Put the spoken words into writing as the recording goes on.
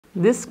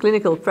This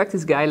clinical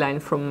practice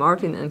guideline from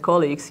Martin and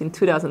colleagues in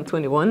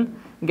 2021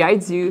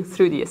 guides you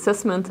through the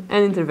assessment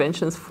and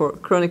interventions for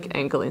chronic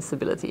ankle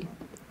instability.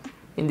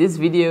 In this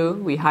video,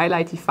 we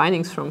highlight the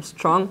findings from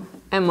strong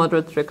and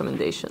moderate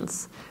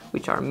recommendations,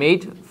 which are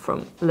made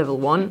from Level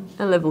 1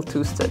 and Level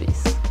 2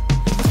 studies.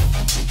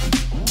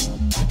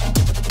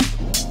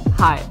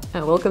 Hi,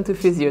 and welcome to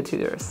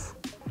Physiotutors.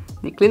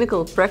 The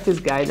clinical practice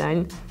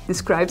guideline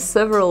describes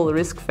several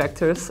risk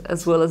factors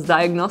as well as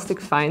diagnostic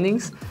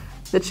findings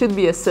that should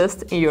be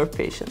assessed in your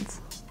patient.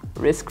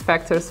 Risk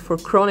factors for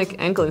chronic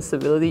ankle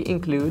instability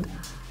include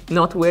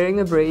not wearing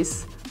a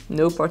brace,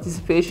 no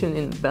participation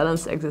in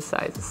balance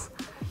exercises,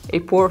 a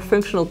poor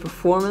functional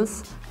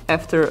performance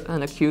after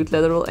an acute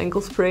lateral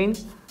ankle sprain,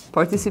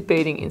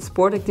 participating in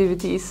sport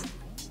activities,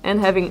 and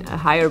having a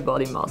higher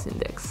body mass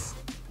index.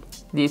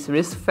 These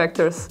risk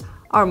factors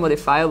are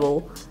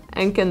modifiable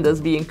and can thus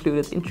be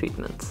included in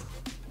treatment.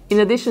 In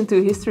addition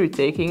to history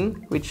taking,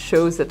 which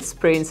shows that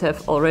sprains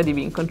have already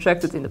been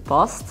contracted in the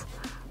past,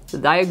 the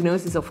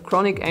diagnosis of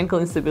chronic ankle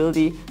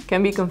instability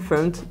can be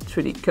confirmed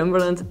through the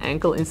Cumberland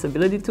Ankle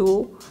Instability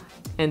Tool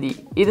and the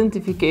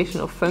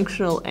identification of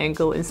functional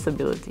ankle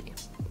instability.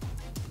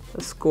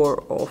 A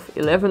score of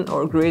 11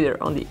 or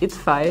greater on the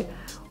ITFI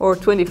or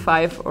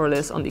 25 or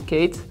less on the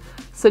CATE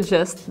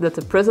suggests that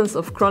the presence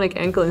of chronic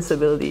ankle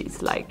instability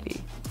is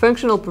likely.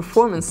 Functional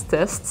performance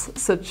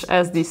tests such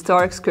as the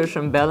Star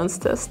Excursion Balance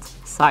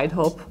Test, Side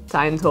Hop,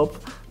 Timed Hop,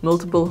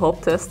 Multiple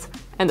Hop Test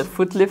and the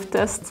Foot Lift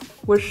Test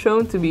were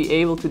shown to be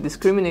able to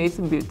discriminate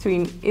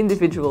between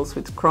individuals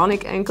with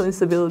chronic ankle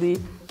instability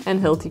and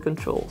healthy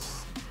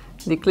controls.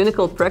 The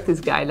clinical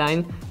practice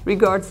guideline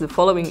regards the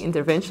following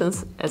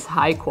interventions as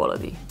high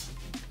quality.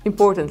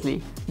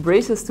 Importantly,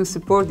 braces to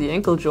support the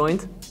ankle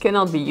joint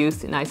cannot be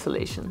used in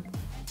isolation.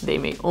 They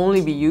may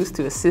only be used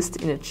to assist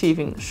in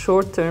achieving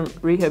short-term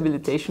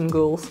rehabilitation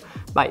goals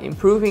by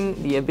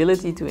improving the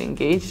ability to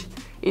engage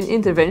in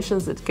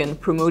interventions that can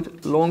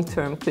promote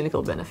long-term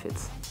clinical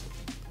benefits.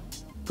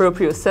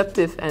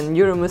 Proprioceptive and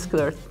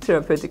neuromuscular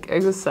therapeutic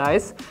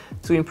exercise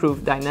to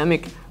improve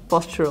dynamic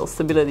postural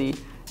stability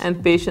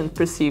and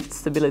patient-perceived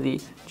stability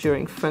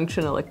during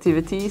functional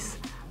activities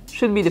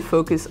should be the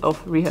focus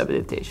of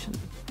rehabilitation.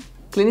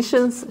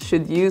 Clinicians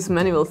should use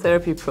manual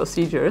therapy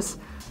procedures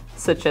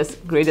such as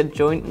graded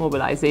joint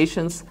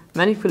mobilizations,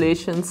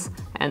 manipulations,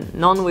 and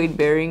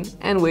non-weight-bearing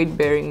and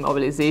weight-bearing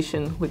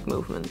mobilization with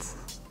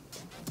movements.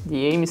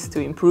 The aim is to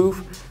improve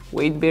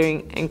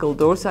weight-bearing ankle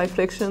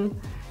dorsiflexion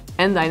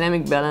and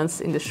dynamic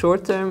balance in the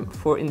short term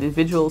for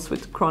individuals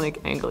with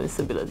chronic ankle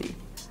instability.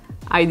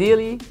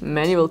 Ideally,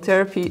 manual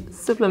therapy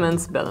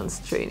supplements balance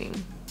training.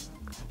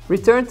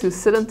 Return to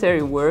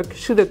sedentary work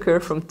should occur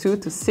from 2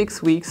 to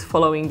 6 weeks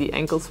following the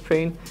ankle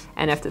sprain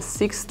and after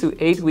 6 to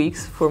 8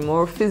 weeks for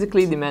more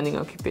physically demanding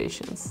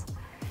occupations.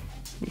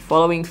 The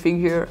following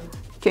figure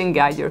can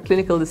guide your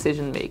clinical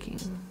decision making.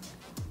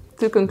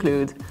 To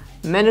conclude,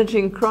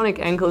 managing chronic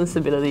ankle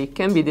instability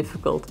can be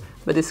difficult,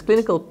 but this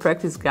clinical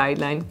practice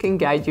guideline can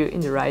guide you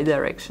in the right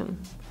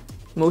direction.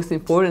 Most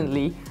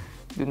importantly,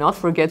 do not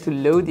forget to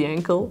load the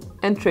ankle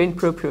and train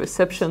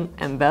proprioception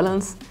and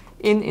balance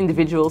in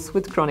individuals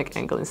with chronic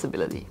ankle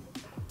instability.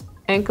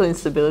 Ankle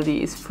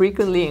instability is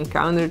frequently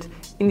encountered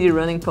in the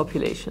running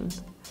population.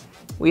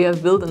 We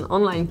have built an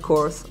online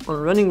course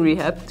on running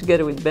rehab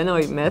together with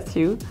Benoit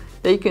Matthew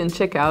that you can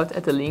check out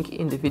at the link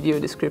in the video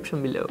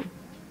description below.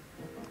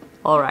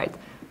 Alright,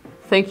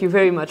 thank you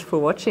very much for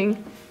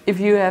watching. If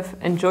you have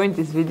enjoyed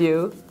this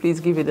video, please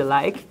give it a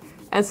like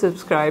and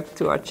subscribe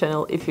to our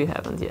channel if you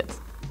haven't yet.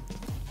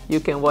 You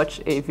can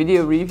watch a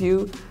video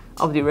review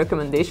of the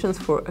recommendations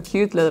for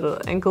acute lateral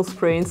ankle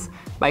sprains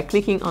by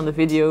clicking on the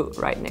video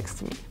right next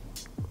to me.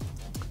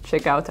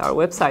 Check out our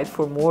website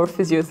for more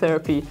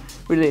physiotherapy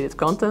related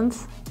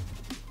content.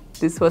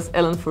 This was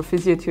Ellen for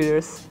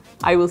Physiotutors.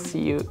 I will see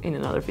you in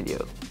another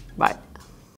video. Bye.